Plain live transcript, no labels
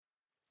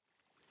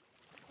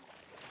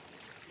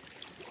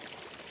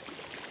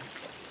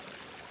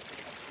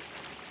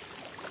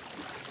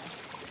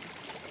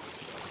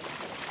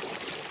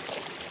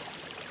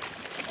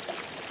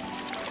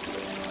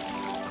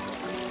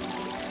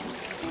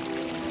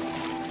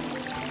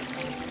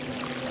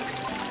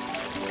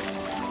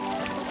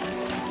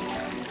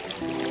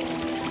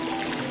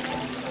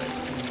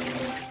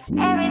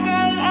Every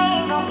day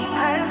ain't gonna be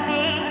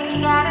perfect, but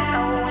you gotta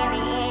know in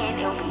the end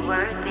it'll be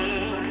worth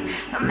it.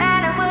 No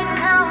matter what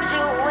comes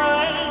your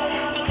way,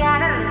 you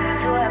gotta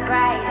look to a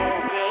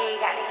brighter day,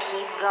 gotta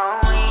keep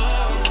going.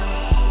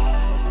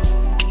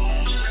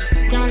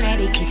 Don't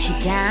let it get you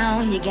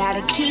down, you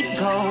gotta keep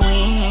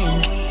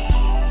going.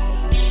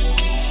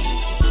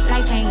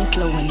 Life ain't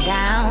slowing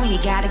down, you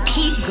gotta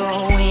keep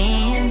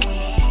going.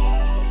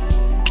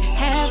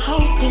 Have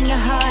hope in your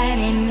heart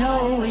and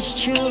know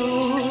it's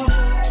true.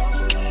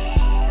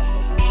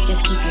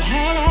 Just keep your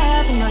head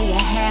up and know you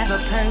have a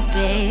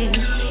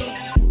purpose.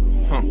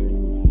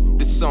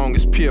 This song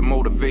is pure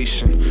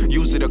motivation.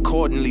 Use it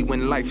accordingly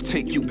when life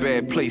take you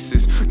bad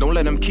places. Don't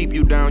let them keep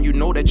you down, you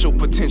know that your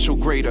potential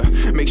greater.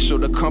 Make sure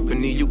the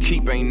company you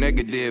keep ain't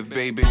negative,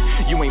 baby.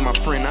 You ain't my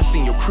friend, I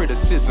seen your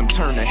criticism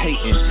turn to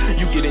hating.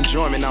 You get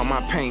enjoyment out my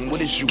pain,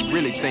 what is you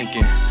really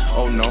thinking?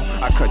 Oh no,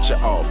 I cut you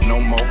off,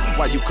 no more.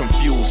 Why you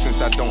confused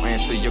since I don't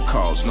answer your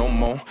calls, no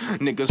more?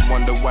 Niggas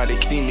wonder why they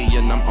see me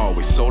and I'm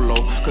always solo.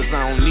 Cause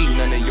I don't need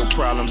none of your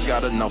problems,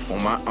 got enough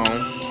on my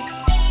own.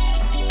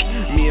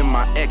 Me and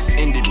my ex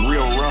ended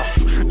real rough.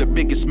 The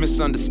biggest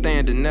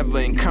misunderstanding never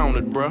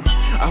encountered, bruh.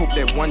 I hope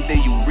that one day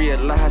you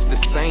realize the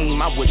same.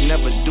 I would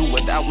never do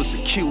what I was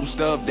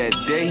accused of that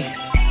day.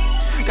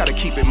 Gotta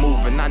keep it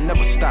moving, I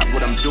never stop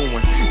what I'm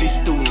doing. These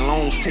student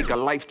loans take a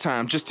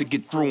lifetime just to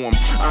get through them.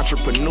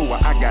 Entrepreneur,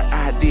 I got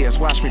ideas,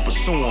 watch me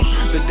pursue them.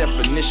 The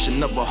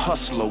definition of a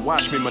hustler,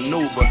 watch me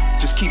maneuver.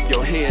 Just keep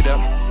your head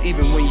up,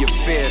 even when you're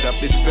fed up.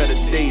 It's better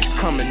days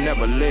coming,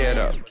 never let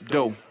up,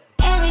 dope.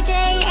 Every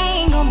day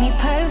ain't gonna be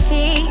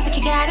perfect, but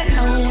you gotta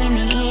know in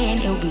the end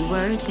it'll be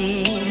worth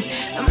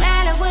it. No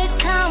matter what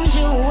comes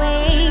your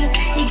way,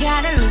 you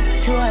gotta look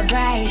to a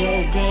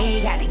brighter day,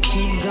 gotta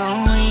keep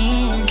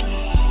going.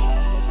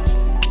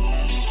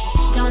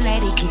 Don't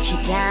let it get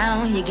you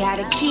down, you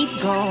gotta keep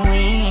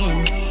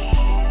going.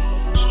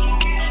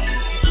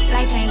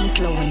 Life ain't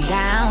slowing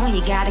down,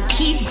 you gotta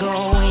keep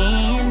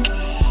going.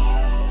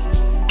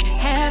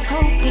 Have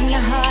hope in your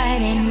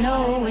heart and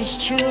know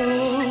it's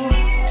true.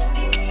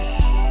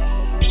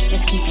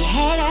 Just keep your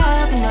head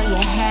up and know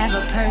you have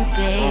a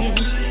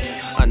purpose.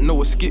 I know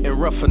it's getting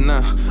rougher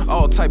now.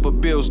 All type of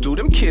bills do.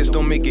 Them kids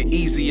don't make it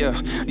easier.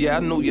 Yeah, I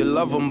know you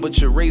love them,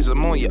 but you raise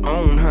them on your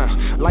own, huh?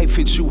 Life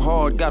hits you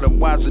hard, gotta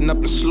wisen up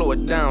and slow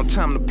it down.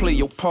 Time to play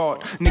your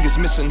part. Niggas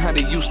missing how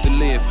they used to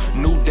live.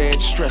 New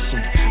dad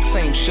stressing.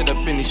 Same shit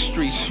up in these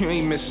streets. You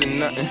ain't missing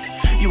nothing.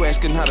 You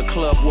asking how the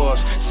club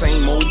was.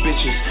 Same old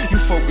bitches. You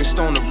focused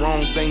on the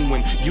wrong thing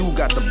when you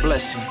got the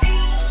blessing.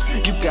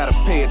 You gotta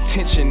pay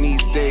attention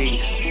these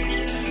days.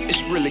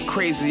 It's really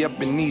crazy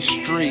up in these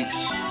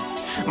streets.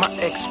 My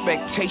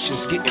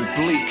expectations getting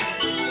bleak.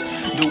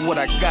 Do what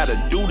I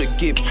gotta do to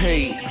get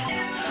paid.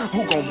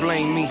 Who gon'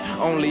 blame me?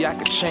 Only I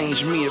could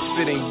change me. If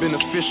it ain't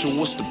beneficial,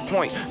 what's the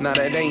point? Nah,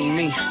 that ain't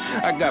me.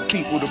 I got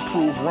people to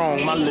prove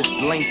wrong, my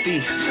list lengthy.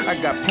 I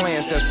got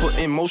plans that's put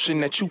in motion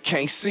that you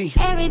can't see.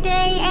 Every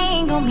day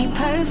ain't gonna be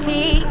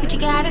perfect, but you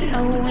gotta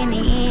know in the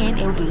end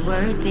it'll be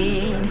worth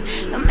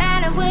it. No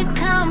matter what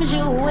comes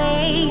your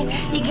way,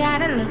 you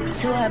gotta look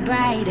to a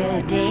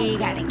brighter day,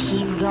 gotta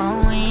keep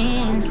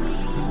going.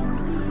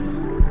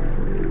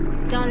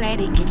 Don't let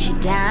it get you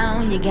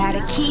down, you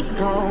gotta keep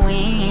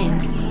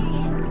going.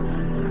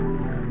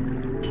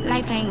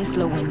 Life ain't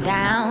slowing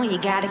down, you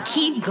gotta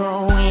keep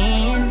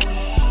going.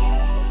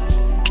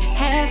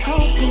 Have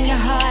hope in your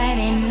heart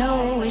and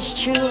know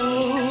it's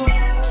true.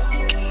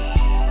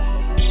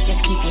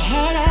 Just keep your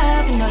head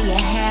up and know you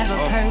have a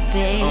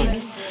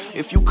purpose.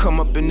 If you come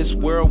up in this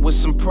world with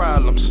some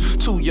problems,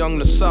 too young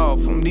to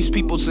solve them. These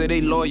people say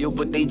they loyal,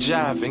 but they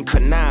jiving,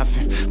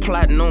 conniving,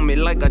 plotting on me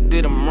like I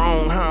did them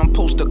wrong. How I'm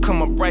supposed to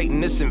come up right in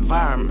this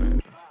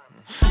environment?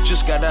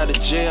 Just got out of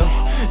jail,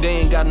 they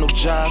ain't got no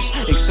jobs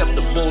except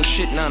the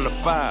bullshit 9 to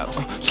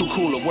 5. Too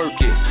cool to work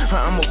it.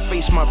 I'ma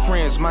face my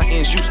friends, my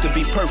ends used to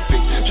be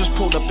perfect. Just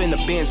pulled up in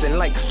the Benz in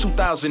like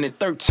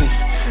 2013.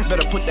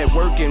 Better put that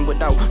work in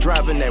without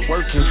driving that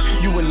working.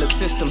 You in the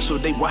system, so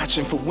they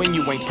watching for when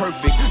you ain't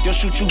perfect. They'll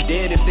shoot you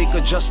dead if they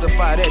could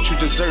justify that you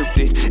deserved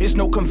it. It's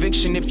no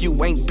conviction if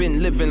you ain't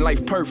been living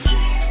life perfect.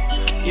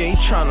 You ain't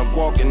tryna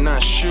walk in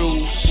nice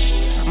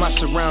shoes. My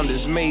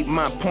surroundings made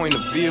my point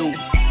of view.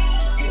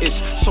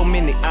 It's so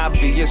many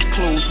obvious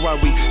clues why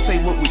we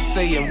say what we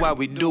say and why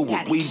we do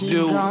what we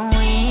do.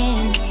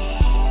 Going.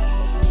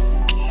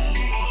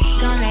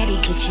 Don't let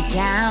it get you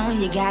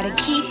down, you gotta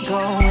keep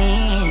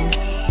going.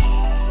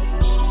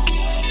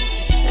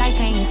 Life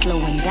ain't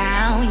slowing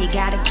down, you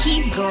gotta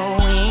keep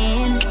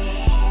going.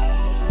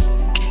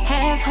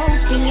 Have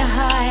hope in your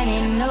heart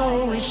and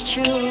know it's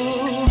true.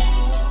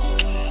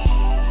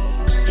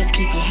 Just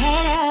keep your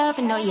head up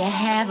and know you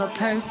have a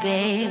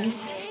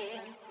purpose.